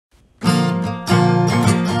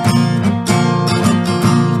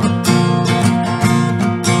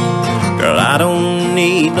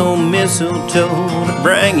mistletoe to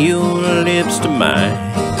bring your lips to mine.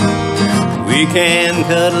 We can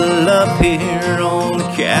cuddle up here on the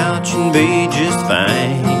couch and be just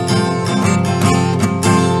fine.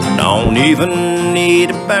 Don't even need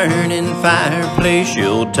a burning fireplace,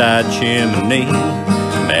 Yuletide chimney.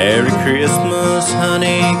 Merry Christmas,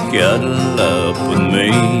 honey, cuddle up with me.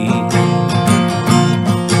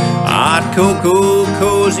 Hot cocoa,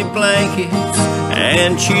 cozy blankets,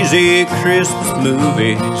 and cheesy Christmas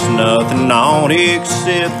movies. Nothing on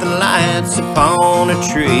except the lights upon a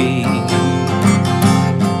tree.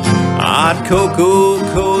 Hot cocoa,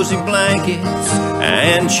 cozy blankets,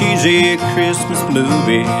 and cheesy Christmas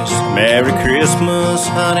movies. Merry Christmas,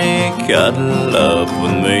 honey, cuddle up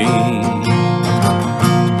with me.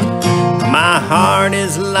 My heart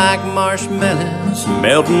is like marshmallows,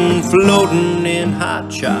 melting, floating in hot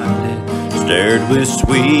chocolate, stirred with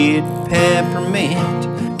sweet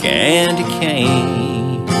peppermint candy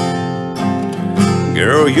cane.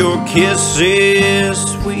 Girl, your kiss is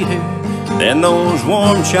sweeter than those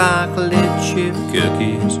warm chocolate chip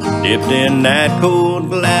cookies, dipped in that cold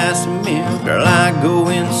glass of milk. Girl, I go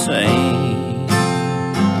insane.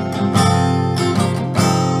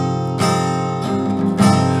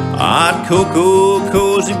 Hot cocoa,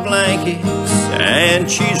 cozy blankets, and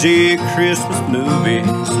cheesy Christmas movies.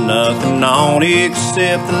 Nothing on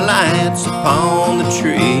except the lights upon the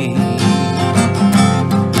tree.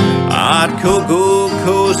 Hot cocoa,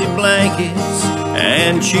 cozy blankets,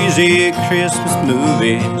 and cheesy Christmas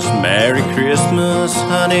movies. Merry Christmas,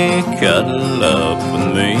 honey, cuddle up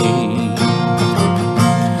with me.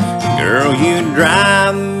 Girl, you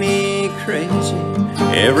drive me crazy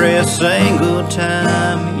every single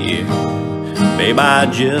time of year. Babe, I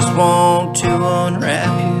just want to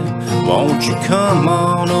unwrap you. Won't you come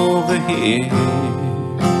on over here?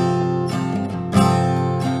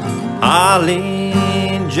 Holly,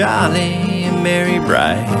 jolly, merry,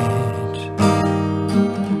 bright.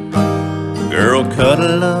 Girl,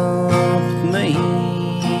 cuddle up with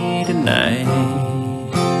me tonight.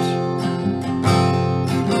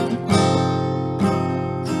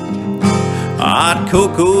 Hot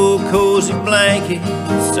cocoa, cozy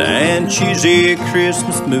blankets, and cheesy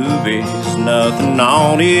Christmas movies. Nothing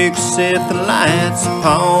on except the lights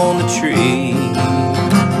upon the tree.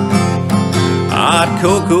 Hot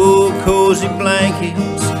cocoa, cozy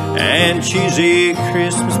blankets, and cheesy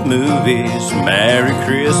Christmas movies. Merry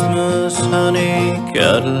Christmas, honey,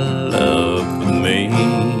 cuddle up